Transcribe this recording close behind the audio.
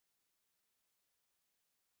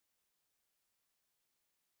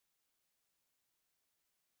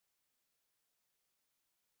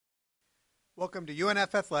Welcome to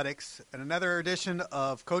UNF Athletics and another edition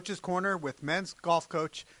of Coach's Corner with men's golf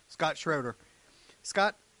coach Scott Schroeder.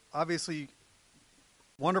 Scott, obviously,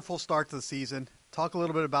 wonderful start to the season. Talk a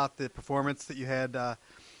little bit about the performance that you had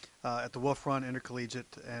at the Wolf Run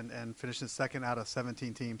Intercollegiate and finishing second out of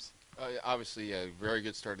 17 teams. Obviously, a very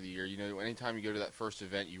good start of the year. You know, anytime you go to that first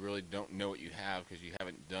event, you really don't know what you have because you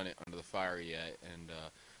haven't done it under the fire yet. And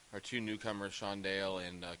our two newcomers, Sean Dale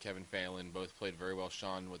and Kevin Phelan, both played very well.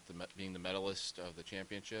 Sean with being the medalist of the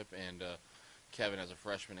championship, and Kevin as a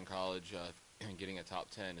freshman in college getting a top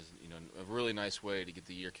 10 is a really nice way to get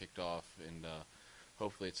the year kicked off. And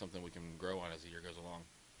hopefully it's something we can grow on as the year goes along.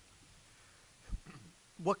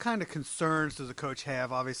 What kind of concerns does a coach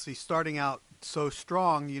have? Obviously, starting out so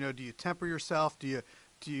strong, do you temper yourself? Do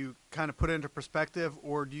you kind of put it into perspective,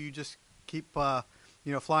 or do you just keep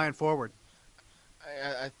flying forward?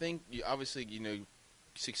 I think obviously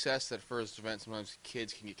success at first event, sometimes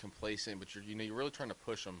kids can get complacent, but you're really trying to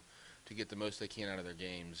push them to get the most they can out of their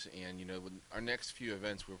games. And with our next few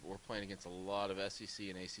events, we're playing against a lot of SEC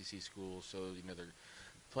and ACC schools, so they're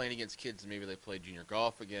playing against kids that maybe they played junior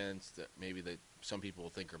golf against, that maybe some people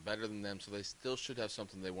think are better than them, so they still should have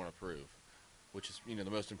something they want to prove, which is the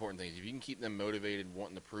most important thing. If you can keep them motivated,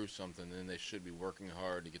 wanting to prove something, then they should be working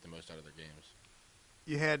hard to get the most out of their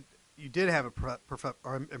games. You did have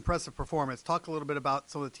an impressive performance. Talk a little bit about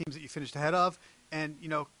some of the teams that you finished ahead of, and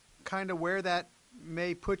kind of where that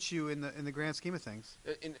may put you in the grand scheme of things.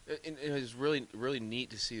 It was really neat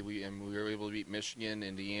to see. We were able to beat Michigan,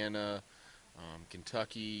 Indiana,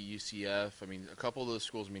 Kentucky, UCF. I mean, a couple of those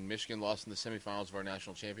schools. I mean, Michigan lost in the semifinals of our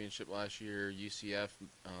national championship last year. UCF,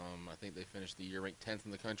 I think they finished the year ranked 10th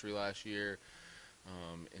in the country last year.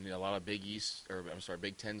 And a lot of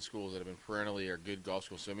Big Ten schools that have been perennially are good golf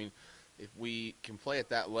schools. So I mean, if we can play at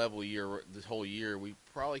that level this whole year, we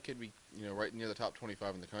probably could be right near the top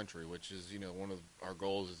 25 in the country, which is one of our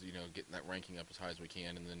goals is getting that ranking up as high as we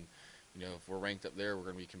can, and then if we're ranked up there, we're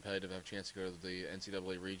going to be competitive, have a chance to go to the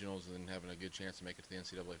NCAA regionals, and then having a good chance to make it to the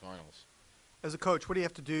NCAA finals. As a coach, what do you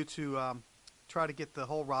have to do to try to get the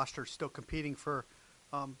whole roster still competing for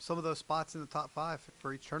some of those spots in the top 5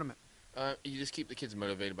 for each tournament? You just keep the kids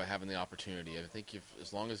motivated by having the opportunity. I think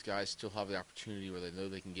as long as guys still have the opportunity where they know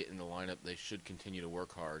they can get in the lineup, they should continue to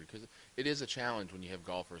work hard, because it is a challenge when you have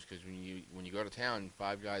golfers. Because when you go to town,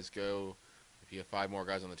 5 guys go. If you have 5 more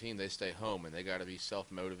guys on the team, they stay home, and they got to be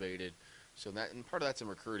self-motivated. So and part of that's in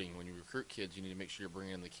recruiting. When you recruit kids, you need to make sure you're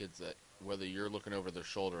bringing in the kids that, whether you're looking over their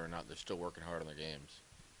shoulder or not, they're still working hard on their games.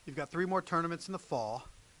 You've got 3 more tournaments in the fall.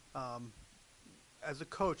 As a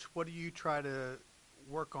coach, what do you try to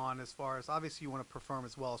work on as far as, obviously you want to perform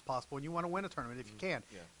as well as possible and you want to win a tournament if you can,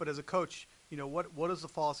 but as a coach, what is the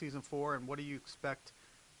fall season for, and what do you expect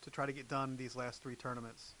to try to get done these last 3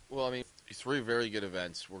 tournaments? Well, I mean, 3 very good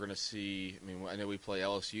events. We're going to see, I know we play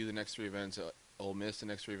LSU the next 3 events, Ole Miss the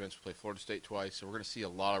next 3 events, we play Florida State twice, so we're going to see a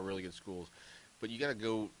lot of really good schools, but you got to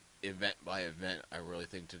go event by event, I really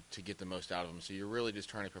think, to get the most out of them. So you're really just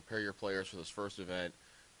trying to prepare your players for this first event,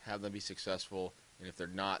 have them be successful. And if they're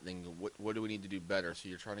not, then what do we need to do better? So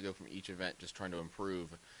you're trying to go from each event, just trying to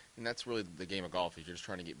improve. And that's really the game of golf, is you're just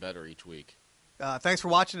trying to get better each week. Thanks for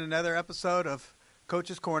watching another episode of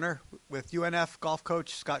Coach's Corner with UNF golf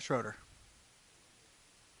coach Scott Schroeder.